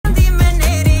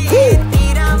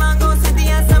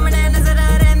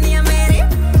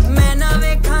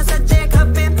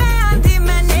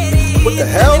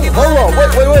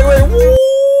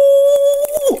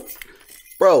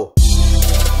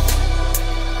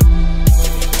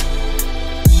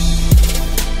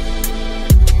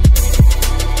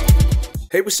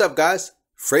Hey, what's up, guys?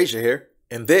 Frazier here,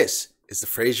 and this is the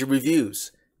Frazier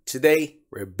Reviews. Today,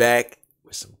 we're back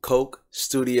with some Coke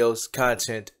Studios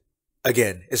content.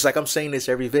 Again, it's like I'm saying this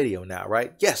every video now,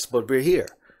 right? Yes, but we're here,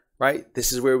 right?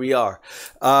 This is where we are.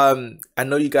 I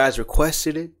know you guys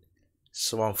requested it,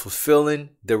 so I'm fulfilling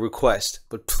the request.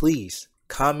 But please,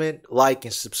 comment, like,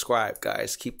 and subscribe,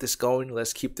 guys. Keep this going.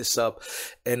 Let's keep this up.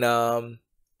 And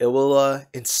it will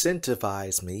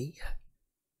incentivize me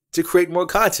to create more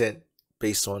content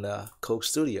based on Coke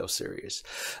Studio series.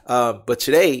 But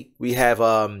today we have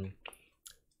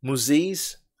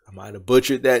Muaziz, I might have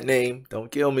butchered that name, don't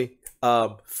kill me,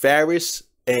 Faris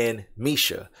and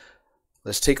Meesha.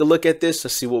 Let's take a look at this.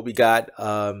 Let's see what we got.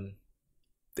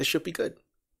 This should be good.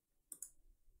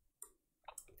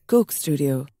 Coke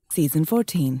Studio, Season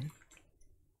 14.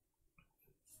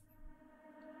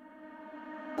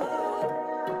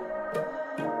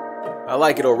 I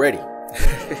like it already.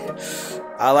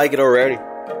 I like it already.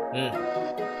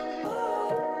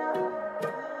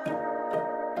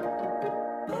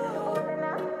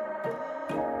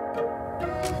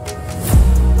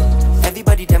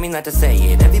 Everybody tell me not to say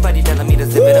it. Everybody telling me to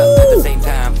zip it up at the same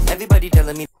time. Everybody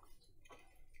telling me.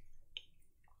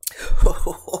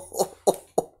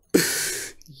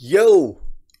 Yo,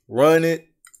 run it,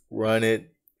 run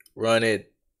it, run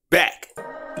it back.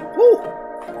 Woo.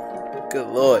 Good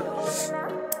Lord.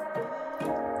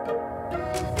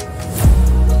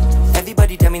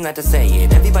 Everybody tell me not to say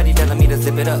it. Everybody telling me to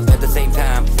zip it up at the same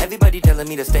time. Everybody telling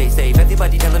me to stay safe.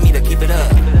 Everybody telling me to keep it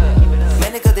up.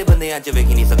 मैंने कदे बंदे आज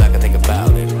वेखी नहीं सदा का think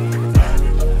about it.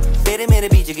 तेरे मेरे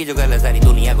बीच की जो गल है सारी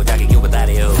दुनिया को जाके क्यों बता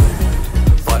रहे हो?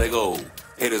 Fargo,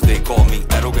 haters they call me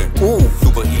arrogant.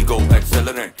 Super ego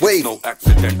accelerant. It's no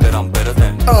accident that I'm better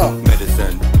than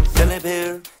medicine. चले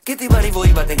फिर कितनी बारी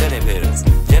वही बातें करें फिर.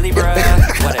 Jelly bruh,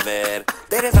 whatever.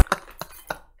 तेरे साथ.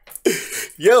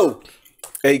 Yo.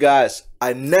 Hey guys,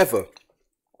 I never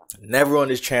on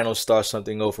this channel start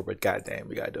something over, but goddamn,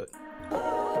 we gotta do it.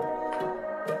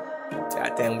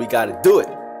 Goddamn, we gotta do it.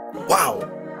 Wow.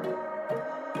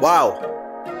 Wow.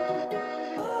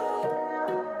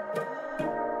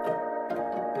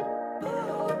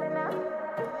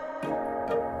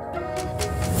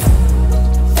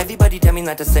 Everybody tell me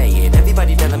not to say it.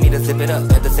 Everybody telling me to zip it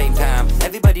up at the same time.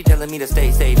 Everybody telling me to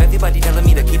stay safe. Everybody telling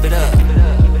me to keep it up.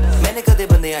 मैंने कदे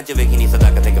बंदे आज वेखी नहीं सदा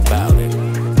का think about it.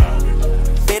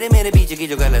 तेरे मेरे बीच की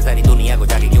जो गल है सारी दुनिया को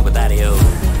जाके क्यों बता रहे हो?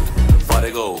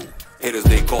 Fargo, haters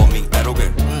they call me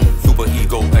arrogant. Super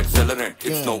ego accelerant.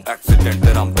 It's no accident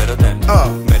that I'm better than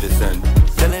medicine.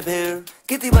 चले फिर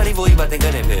कितनी बारी वही बातें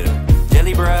करें फिर.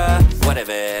 Jelly bruh,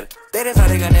 whatever. तेरे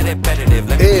सारे गाने repetitive.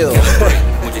 Let me celebrate.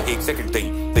 मुझे एक second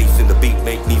thing. Bass in the beat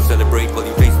make me celebrate while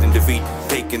you taste in defeat.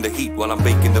 Taking the heat while I'm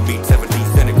baking the meat. 70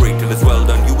 centigrade till it's well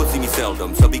done. You will see me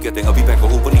seldom. सभी कहते अभी back को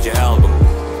ऊपर नीचे album.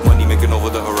 Money making over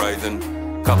the horizon.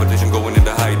 Competition going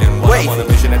into hiding. While I'm on a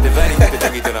mission at the valley, take the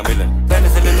jaggy that I'm in.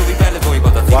 Balance a little bit balance. Don't you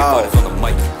bother thinking about it on the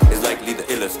mic. It's likely the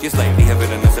illest. Just likely have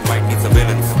villainous and might need some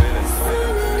villains.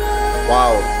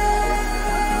 Wow.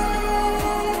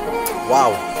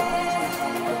 Wow.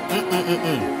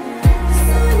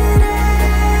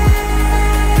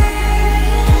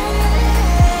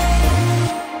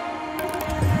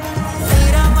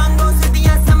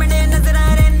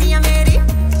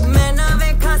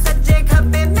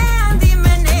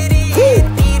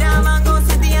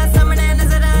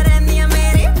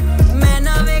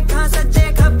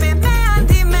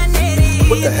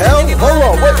 What the hell? Hold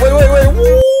on. Wait.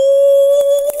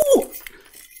 Woo!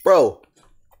 Bro,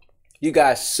 you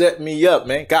guys set me up,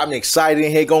 man. Got me excited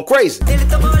in here going crazy.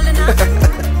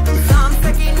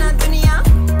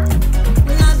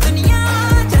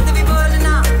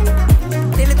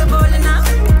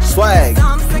 Swag.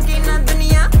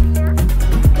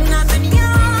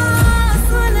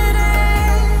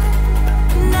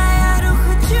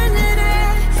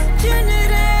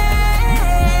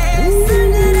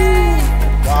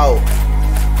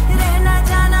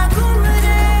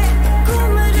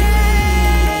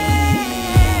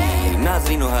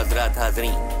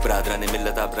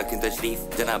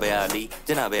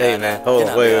 Hey man, hold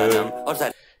on,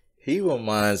 wait. He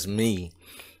reminds me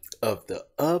of the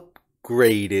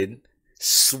upgraded,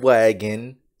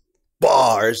 swaggin'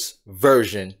 bars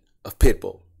version of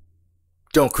Pitbull.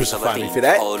 Don't crucify me for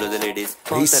that.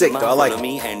 He's sick though, I like him.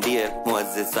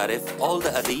 Muaziz Saarif, all the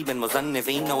adib and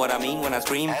musannifin know what I mean when I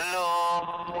scream.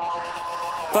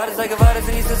 Faris like a virus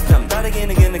in the system. Start again,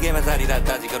 मैं सारी रात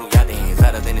ताजी करूँ यादें.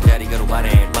 सारा दिन जारी करूँ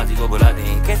बारें. बाजी को बुला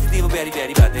दें. कैसी थी वो प्यारी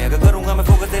प्यारी बातें. अगर करूँगा मैं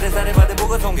फोकस तेरे सारे बातें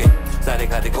बोगस होंगे. सारे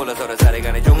खाते खोलस और सारे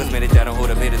गाने जोगस. मेरे चारों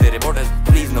ओर मेरे तेरे फोटोस.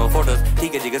 Please no photos.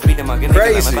 ठीक है जी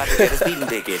Crazy.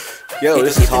 Yo,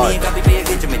 this is hard.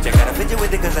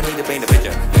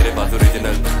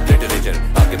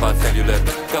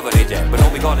 But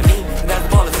don't be calling me, that's the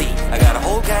policy. I got a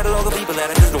whole catalog of people that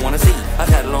I just don't wanna see. I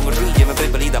sat along a tree, Jimmy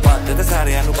Pipoli, the part that the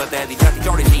Sari, I knew but that the chatty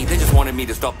jordy see. They just wanted me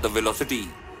to stop the velocity.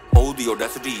 Hold the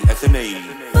audacity, SNA.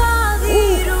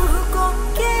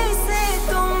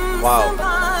 Wow.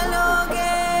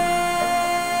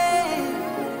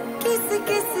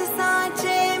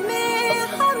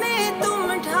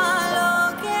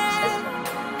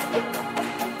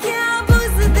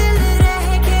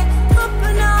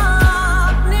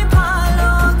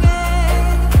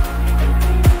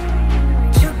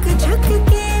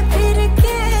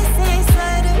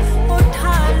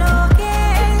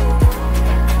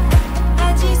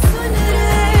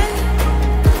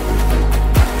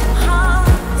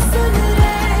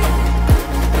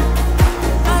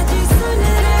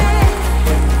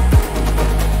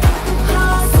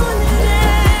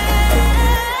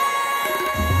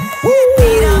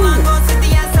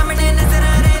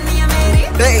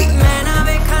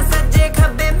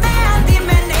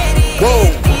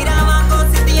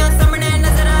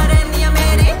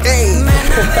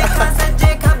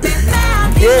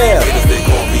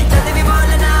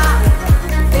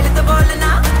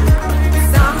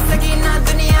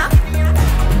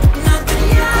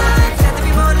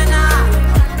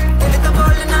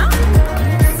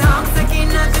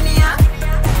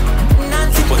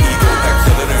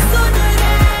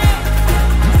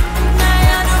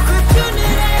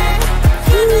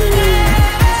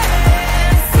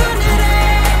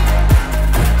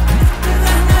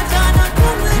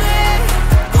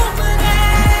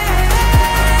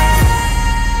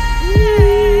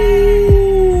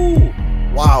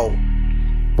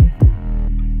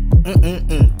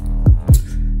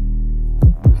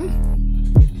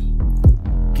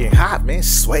 Getting hot, man,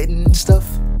 sweating and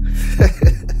stuff.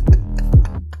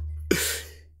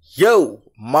 Yo,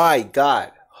 my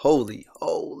God, holy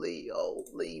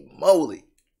moly,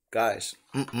 guys.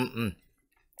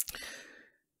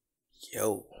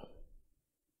 Yo,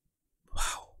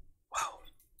 wow.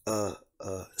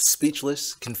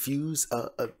 Speechless, confused,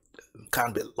 kind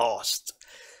of bit lost.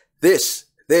 This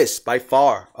by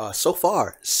far, so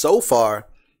far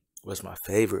was my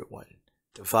favorite one.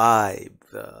 The vibe,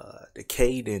 the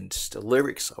cadence, the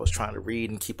lyrics. I was trying to read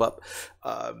and keep up,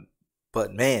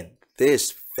 but man,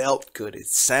 this felt good. It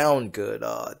sounded good.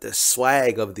 The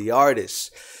swag of the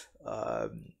artist,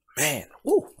 man,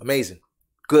 woo, amazing,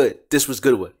 good. This was a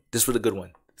good one. This was a good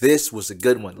one. This was a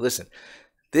good one. Listen,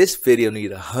 this video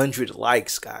need 100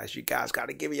 likes, guys. You guys got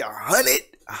to give me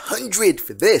 100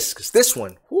 for this, because this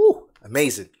one, woo,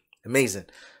 amazing.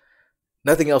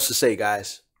 Nothing else to say,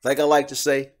 guys. Like I like to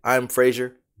say, I'm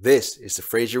Frazier. This is the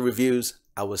Frazier Reviews.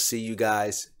 I will see you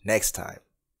guys next time.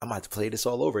 I'm about to play this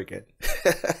all over again.